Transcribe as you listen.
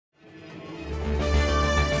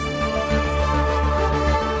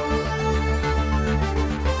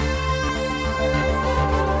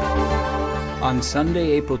On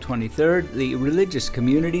Sunday, April 23rd, the religious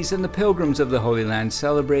communities and the pilgrims of the Holy Land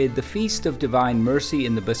celebrated the Feast of Divine Mercy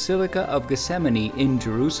in the Basilica of Gethsemane in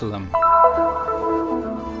Jerusalem.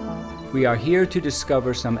 We are here to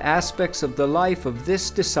discover some aspects of the life of this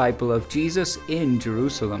disciple of Jesus in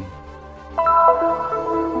Jerusalem.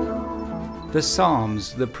 The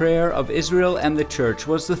Psalms, the prayer of Israel and the Church,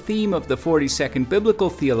 was the theme of the 42nd Biblical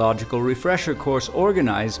Theological Refresher course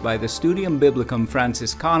organized by the Studium Biblicum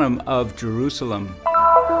Franciscanum of Jerusalem.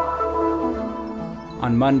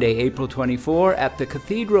 On Monday, April 24, at the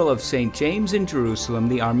Cathedral of St. James in Jerusalem,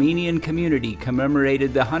 the Armenian community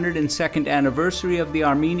commemorated the 102nd anniversary of the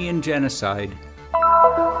Armenian Genocide.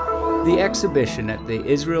 The exhibition at the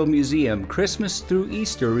Israel Museum, Christmas through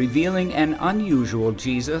Easter, revealing an unusual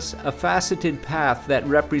Jesus, a faceted path that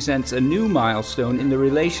represents a new milestone in the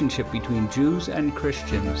relationship between Jews and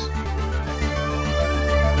Christians.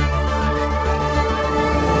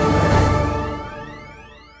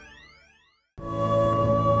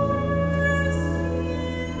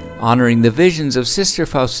 Honoring the visions of Sister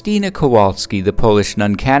Faustina Kowalski, the Polish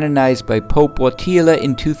nun canonized by Pope Wojtyla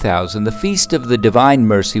in 2000, the Feast of the Divine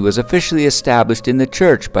Mercy was officially established in the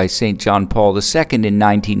Church by St. John Paul II in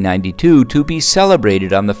 1992 to be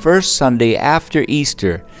celebrated on the first Sunday after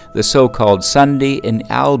Easter, the so-called Sunday in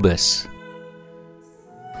Albus.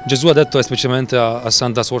 Jesus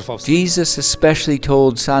especially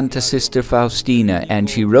told Santa Sister Faustina, and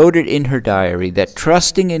she wrote it in her diary, that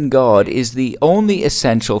trusting in God is the only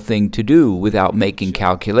essential thing to do without making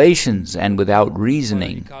calculations and without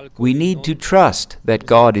reasoning. We need to trust that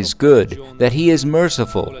God is good, that He is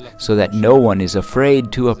merciful, so that no one is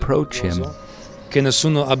afraid to approach Him. Che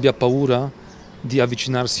nessuno abbia paura di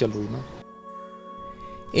avvicinarsi a Lui.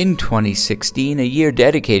 In 2016, a year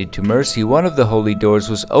dedicated to mercy, one of the holy doors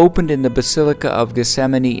was opened in the Basilica of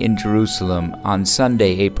Gethsemane in Jerusalem. On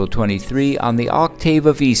Sunday, April 23, on the octave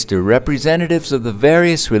of Easter, representatives of the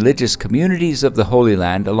various religious communities of the Holy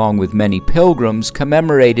Land, along with many pilgrims,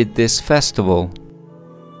 commemorated this festival.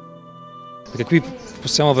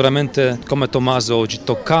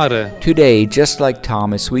 Today, just like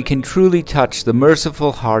Thomas, we can truly touch the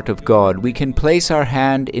merciful heart of God. We can place our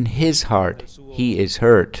hand in His heart. He is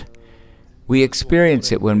hurt. We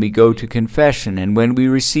experience it when we go to confession and when we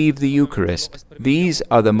receive the Eucharist. These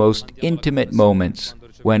are the most intimate moments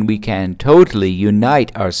when we can totally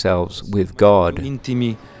unite ourselves with God.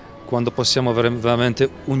 Intimi, quando possiamo veramente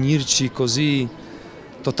unirci così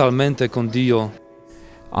totalmente con Dio.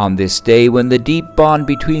 On this day, when the deep bond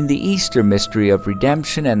between the Easter mystery of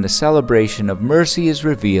redemption and the celebration of mercy is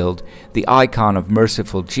revealed, the icon of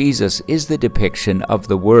merciful Jesus is the depiction of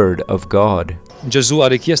the Word of God. In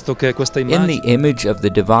the image of the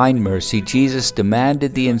divine mercy, Jesus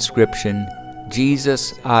demanded the inscription,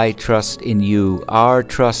 "Jesus, I trust in you." Our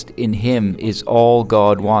trust in Him is all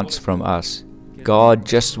God wants from us. God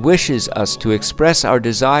just wishes us to express our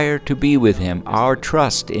desire to be with Him, our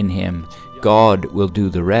trust in Him. God will do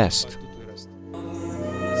the rest.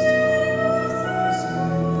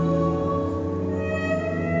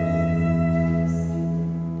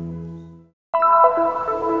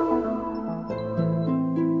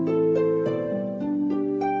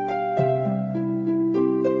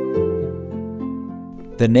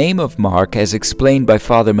 The name of Mark, as explained by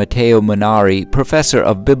Father Matteo Monari, professor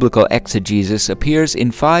of biblical exegesis, appears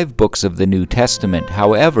in 5 books of the New Testament.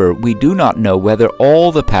 However, we do not know whether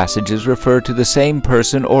all the passages refer to the same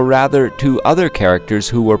person or rather to other characters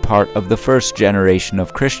who were part of the first generation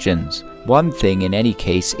of Christians. One thing in any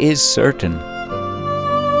case is certain.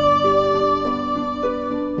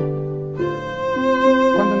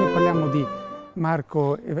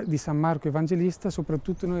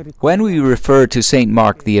 When we refer to St.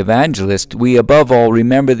 Mark the Evangelist, we above all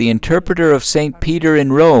remember the interpreter of St. Peter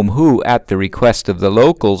in Rome who, at the request of the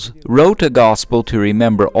locals, wrote a gospel to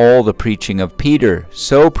remember all the preaching of Peter,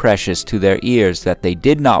 so precious to their ears that they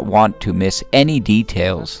did not want to miss any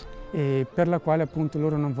details. Per la quale appunto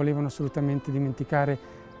loro non volevano assolutamente dimenticare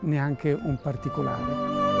neanche un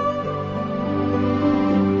particolare.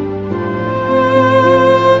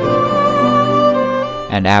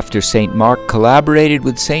 And after St. Mark collaborated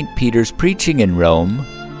with St. Peter's preaching in Rome,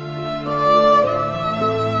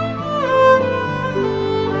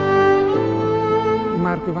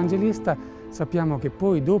 Marco Evangelista sappiamo che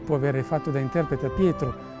poi, dopo aver fatto da interprete a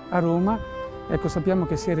Pietro a Roma, ecco, sappiamo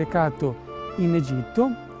che si è recato in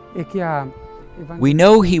Egitto e che ha We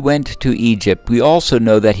know he went to Egypt. We also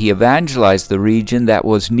know that he evangelized the region that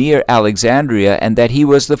was near Alexandria and that he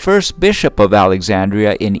was the first bishop of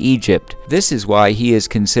Alexandria in Egypt. This is why he is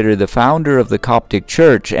considered the founder of the Coptic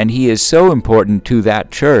Church, and he is so important to that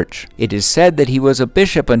church. It is said that he was a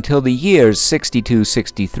bishop until the years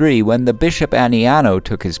 62-63 when the bishop Aniano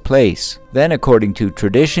took his place. Then, according to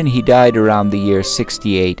tradition, he died around the year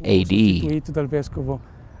 68 AD. Dal vescovo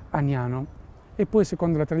Aniano. E poi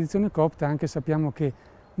secondo la tradizione copta anche sappiamo che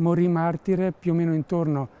morì martire più o meno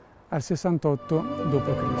intorno al 68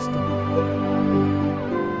 d.C.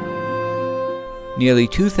 Nearly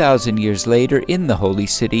 2,000 years later, in the Holy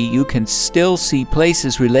City, you can still see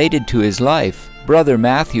places related to his life. Brother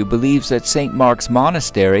Matthew believes that St. Mark's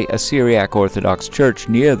Monastery, a Syriac Orthodox church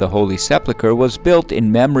near the Holy Sepulchre, was built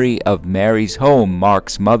in memory of Mary's home,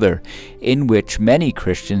 Mark's mother, in which many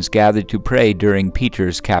Christians gathered to pray during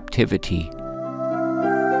Peter's captivity.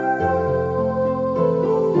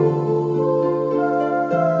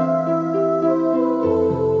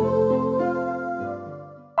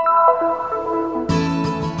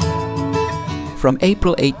 From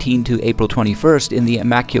April 18 to April 21st in the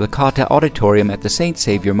Immaculata Auditorium at the St.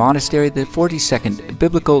 Saviour Monastery, the 42nd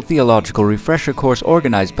Biblical Theological Refresher course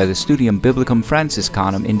organized by the Studium Biblicum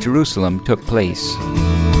Franciscanum in Jerusalem took place.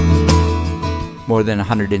 More than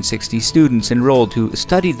 160 students enrolled to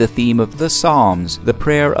study the theme of the Psalms, the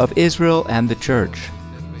prayer of Israel and the Church.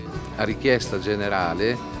 A richiesta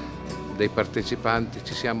generale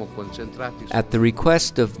At the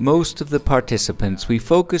request of most of the participants, we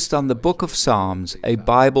focused on the Book of Psalms, a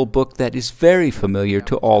Bible book that is very familiar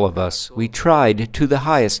to all of us. We tried, to the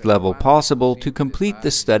highest level possible, to complete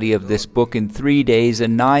the study of this book in 3 days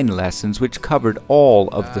and 9 lessons, which covered all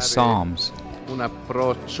of the Psalms. Un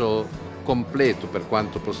approccio completo per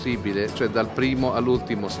quanto possibile, cioè dal primo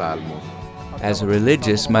all'ultimo salmo. As a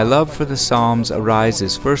religious, my love for the Psalms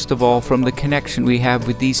arises first of all from the connection we have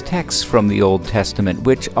with these texts from the Old Testament,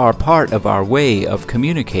 which are part of our way of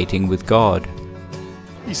communicating with God.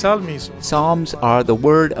 Psalms are the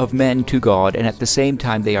word of men to God, and at the same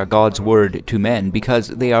time they are God's word to men, because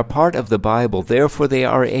they are part of the Bible. Therefore they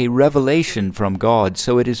are a revelation from God.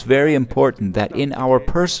 So it is very important that in our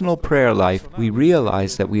personal prayer life we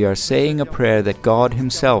realize that we are saying a prayer that God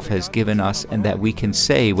Himself has given us and that we can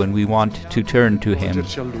say when we want to turn to Him.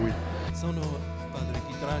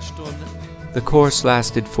 The course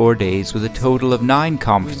lasted 4 days with a total of 9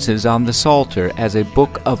 conferences on the Psalter as a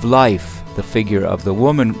book of life. The figure of the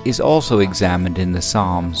woman is also examined in the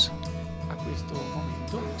Psalms.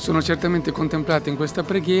 Sono certamente contemplate in questa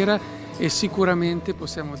preghiera e sicuramente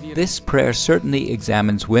possiamo dire. This prayer certainly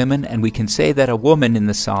examines women, and we can say that a woman in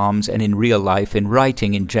the Psalms and in real life, in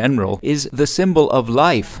writing in general, is the symbol of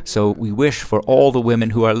life. So we wish for all the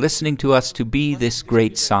women who are listening to us to be this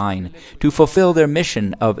great sign, to fulfill their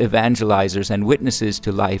mission of evangelizers and witnesses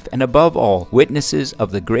to life, and above all, witnesses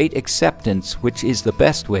of the great acceptance, which is the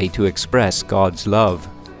best way to express God's love.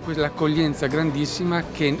 Quell'accoglienza grandissima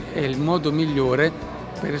che è il modo migliore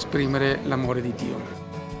per esprimere l'amore di Dio.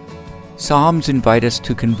 Psalms invite us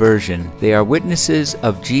to conversion. They are witnesses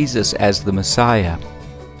of Jesus as the Messiah.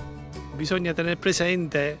 Bisogna tener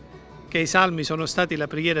presente che I salmi sono stati la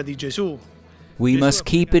preghiera di Gesù. We must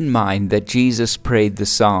keep in mind that Jesus prayed the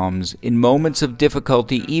Psalms. In moments of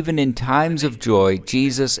difficulty, even in times of joy,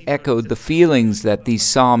 Jesus echoed the feelings that these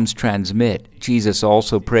Psalms transmit. Jesus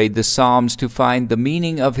also prayed the Psalms to find the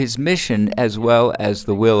meaning of His mission as well as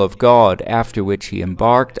the will of God, after which He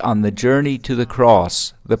embarked on the journey to the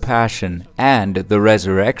cross, the Passion, and the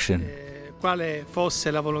resurrection. Quale fosse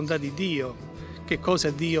la volontà di Dio, che cosa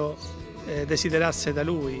Dio desiderasse da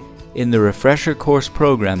Lui. In the Refresher Course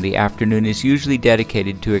program, the afternoon is usually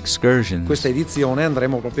dedicated to excursions. Questa edizione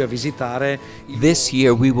andremo proprio a visitare. This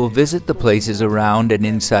year we will visit the places around and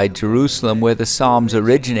inside Jerusalem where the Psalms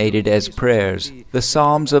originated as prayers. The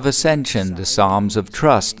Psalms of Ascension, the Psalms of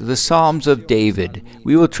Trust, the Psalms of David.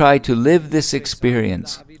 We will try to live this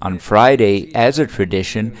experience. On Friday, as a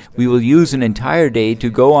tradition, we will use an entire day to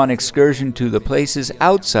go on excursion to the places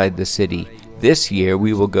outside the city. This year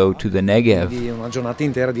we will go to the Negev. Una giornata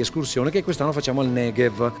intera di escursione che quest'anno facciamo al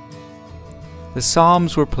Negev. The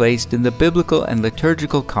Psalms were placed in the biblical and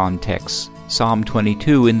liturgical contexts. Psalm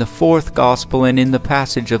 22 in the 4th Gospel and in the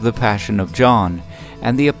passage of the Passion of John,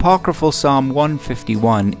 and the apocryphal Psalm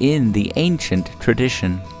 151 in the ancient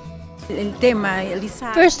tradition.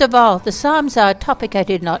 First of all, the Psalms are a topic I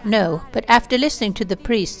did not know, but after listening to the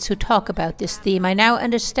priests who talk about this theme, I now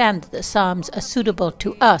understand that the Psalms are suitable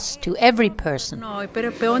to us, to every person. Avere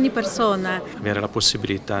la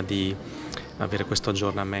possibilità di avere questo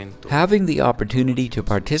aggiornamento. Having the opportunity to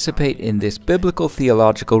participate in this biblical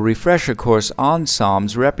theological refresher course on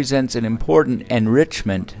Psalms represents an important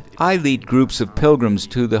enrichment. I lead groups of pilgrims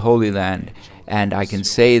to the Holy Land, and I can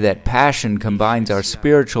say that passion combines our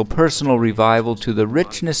spiritual personal revival to the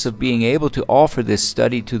richness of being able to offer this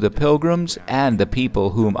study to the pilgrims and the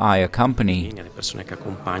people whom I accompany. Le persone che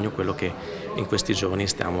accompagno, quello che in questi giorni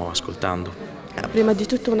stiamo ascoltando. Prima di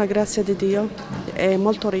tutto una grazia di Dio, è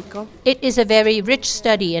molto ricco. It is a very rich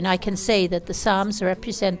study, and I can say that the Psalms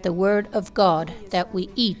represent the Word of God that we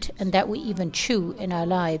eat and that we even chew in our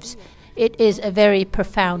lives. It is a very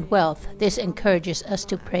profound wealth. This encourages us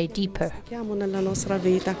to pray deeper. Nella nostra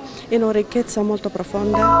vita, è una ricchezza molto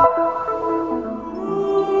profonda.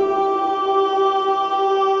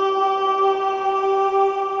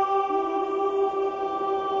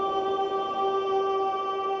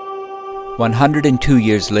 102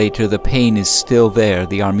 years later, the pain is still there.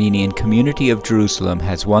 The Armenian community of Jerusalem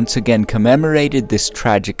has once again commemorated this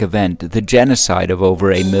tragic event, the genocide of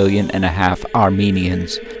over 1.5 million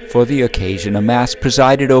Armenians. For the occasion, a mass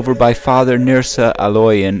presided over by Father Nirsa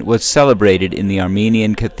Aloyan was celebrated in the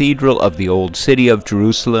Armenian Cathedral of the Old City of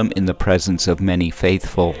Jerusalem in the presence of many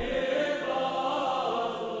faithful.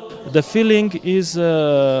 The feeling is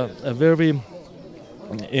very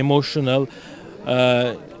emotional.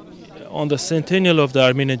 On the centennial of the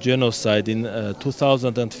Armenian genocide in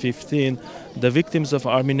 2015, the victims of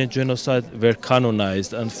Armenian genocide were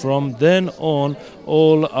canonized, and from then on,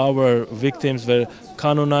 all our victims were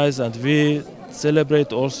canonized, and we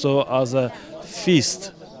celebrate also as a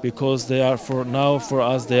feast, because they are for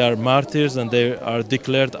us they are martyrs and they are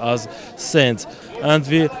declared as saints, and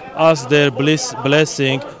we ask their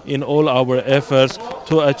blessing in all our efforts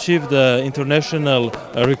to achieve the international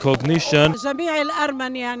recognition.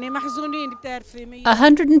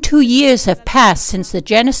 102 years have passed since the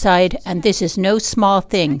genocide, and this is no small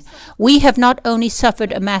thing. We have not only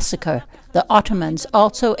suffered a massacre. The Ottomans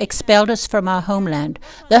also expelled us from our homeland,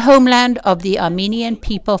 the homeland of the Armenian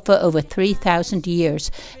people for over 3,000 years,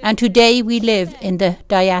 and today we live in the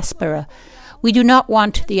diaspora. We do not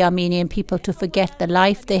want the Armenian people to forget the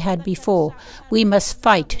life they had before. We must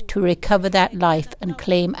fight to recover that life and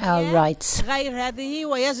claim our rights.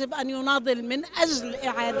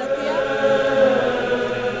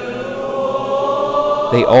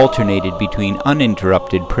 They alternated between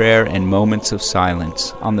uninterrupted prayer and moments of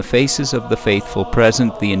silence. On the faces of the faithful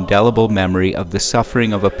present, the indelible memory of the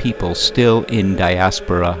suffering of a people still in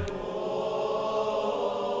diaspora.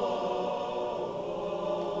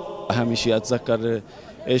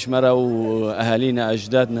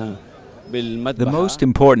 The most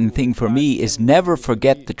important thing for me is never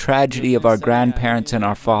forget the tragedy of our grandparents and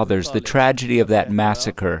our fathers, the tragedy of that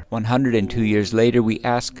massacre. 102 years later, we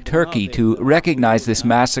ask Turkey to recognize this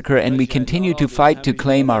massacre, and we continue to fight to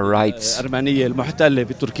claim our rights.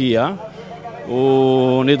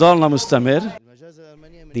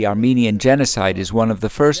 The Armenian genocide is one of the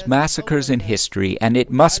first massacres in history, and it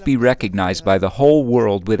must be recognized by the whole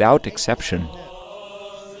world without exception.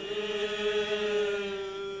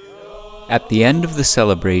 At the end of the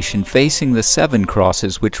celebration, facing the 7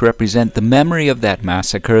 crosses which represent the memory of that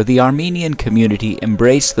massacre, the Armenian community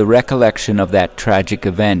embraced the recollection of that tragic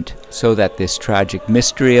event, so that this tragic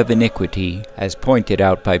mystery of iniquity, as pointed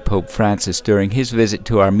out by Pope Francis during his visit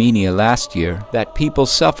to Armenia last year, that people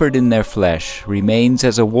suffered in their flesh, remains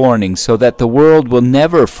as a warning so that the world will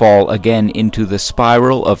never fall again into the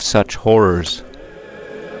spiral of such horrors.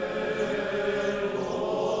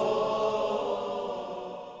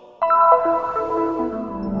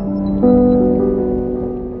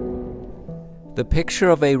 The picture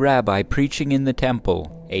of a rabbi preaching in the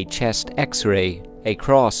temple, a chest X-ray, a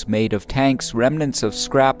cross made of tanks, remnants of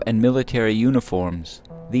scrap and military uniforms.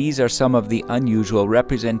 These are some of the unusual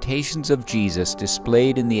representations of Jesus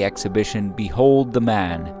displayed in the exhibition Behold the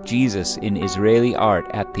Man, Jesus in Israeli Art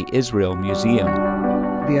at the Israel Museum.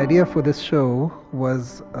 The idea for this show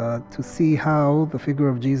was to see how the figure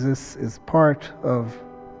of Jesus is part of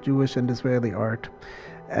Jewish and Israeli art.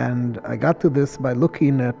 And I got to this by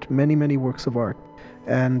looking at many, many works of art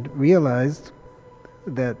and realized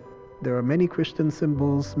that there are many Christian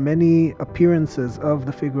symbols, many appearances of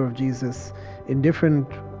the figure of Jesus in different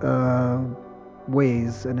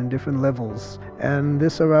ways and in different levels. And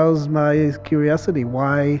this aroused my curiosity.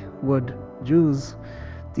 Why would Jews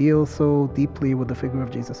deal so deeply with the figure of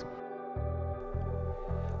Jesus?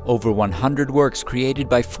 Over 100 works created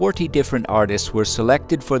by 40 different artists were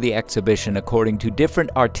selected for the exhibition according to different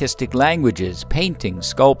artistic languages: painting,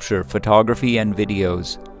 sculpture, photography, and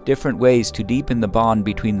videos. different ways to deepen the bond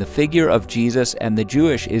between the figure of Jesus and the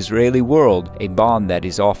Jewish Israeli world, a bond that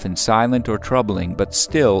is often silent or troubling, but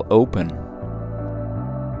still open.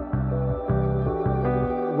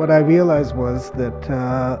 What I realized was that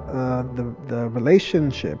the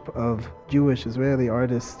relationship of Jewish Israeli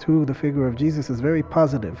artists to the figure of Jesus is very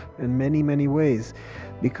positive in many, many ways,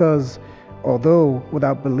 because although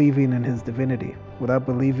without believing in his divinity, without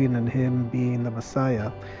believing in him being the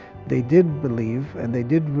Messiah, they did believe and they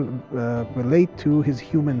did relate to his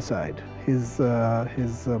human side, his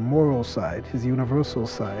moral side, his universal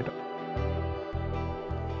side.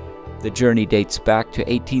 The journey dates back to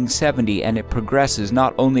 1870, and it progresses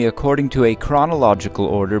not only according to a chronological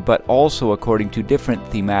order, but also according to different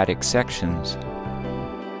thematic sections.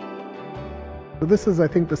 This is, I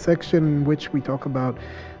think, the section in which we talk about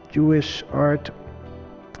Jewish art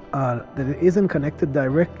that it isn't connected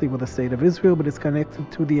directly with the state of Israel, but it's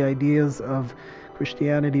connected to the ideas of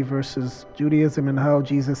Christianity versus Judaism and how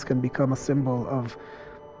Jesus can become a symbol of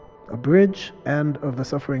a bridge and of the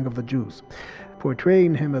suffering of the Jews.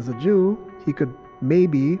 Portraying him as a Jew, he could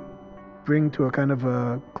maybe bring to a kind of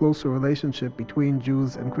a closer relationship between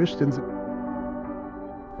Jews and Christians.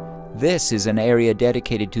 This is an area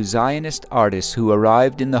dedicated to Zionist artists who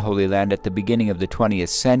arrived in the Holy Land at the beginning of the 20th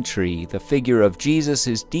century. The figure of Jesus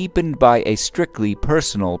is deepened by a strictly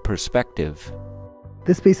personal perspective.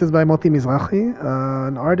 This piece is by Moti Mizrahi,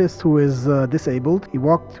 an artist who is disabled. He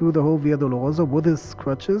walked through the whole Via Dolorosa with his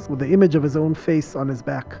crutches, with the image of his own face on his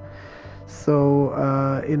back. So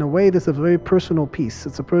in a way, this is a very personal piece.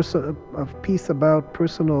 It's a piece about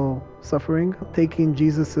personal suffering, taking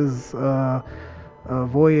Jesus's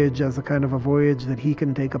voyage as a kind of a voyage that he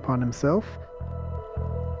can take upon himself.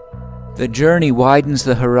 The journey widens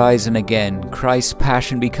the horizon again. Christ's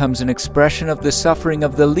passion becomes an expression of the suffering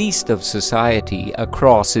of the least of society. A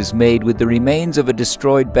cross is made with the remains of a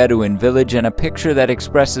destroyed Bedouin village, and a picture that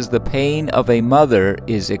expresses the pain of a mother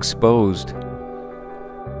is exposed.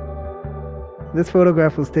 This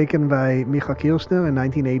photograph was taken by Micha Kirchner in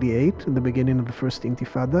 1988, in the beginning of the first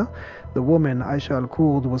Intifada. The woman, Aisha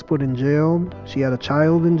al-Kurd, was put in jail. She had a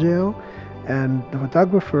child in jail, and the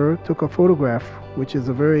photographer took a photograph, which is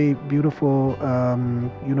a very beautiful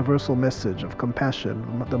universal message of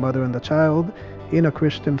compassion, the mother and the child, in a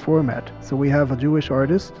Christian format. So we have a Jewish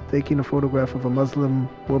artist taking a photograph of a Muslim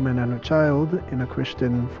woman and her child in a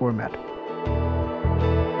Christian format.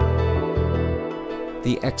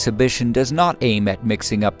 The exhibition does not aim at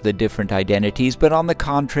mixing up the different identities, but on the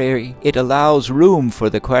contrary, it allows room for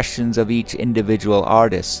the questions of each individual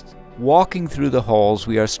artist. Walking through the halls,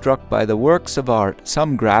 we are struck by the works of art,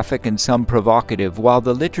 some graphic and some provocative, while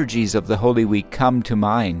the liturgies of the Holy Week come to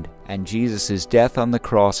mind, and Jesus' death on the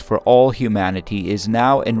cross for all humanity is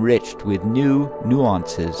now enriched with new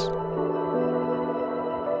nuances.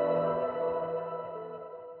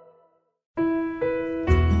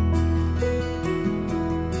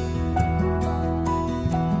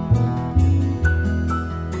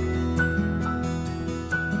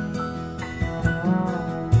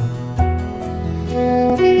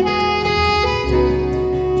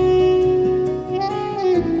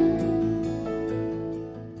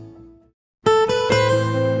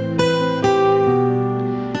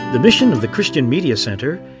 The mission of the Christian Media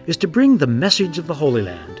Center is to bring the message of the Holy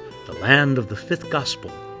Land, the land of the fifth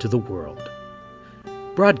gospel, to the world.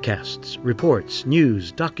 Broadcasts, reports,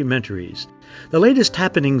 news, documentaries, the latest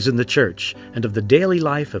happenings in the church and of the daily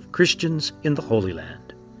life of Christians in the Holy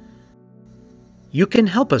Land. You can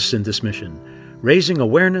help us in this mission, raising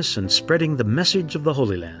awareness and spreading the message of the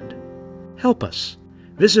Holy Land. Help us.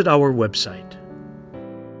 Visit our website,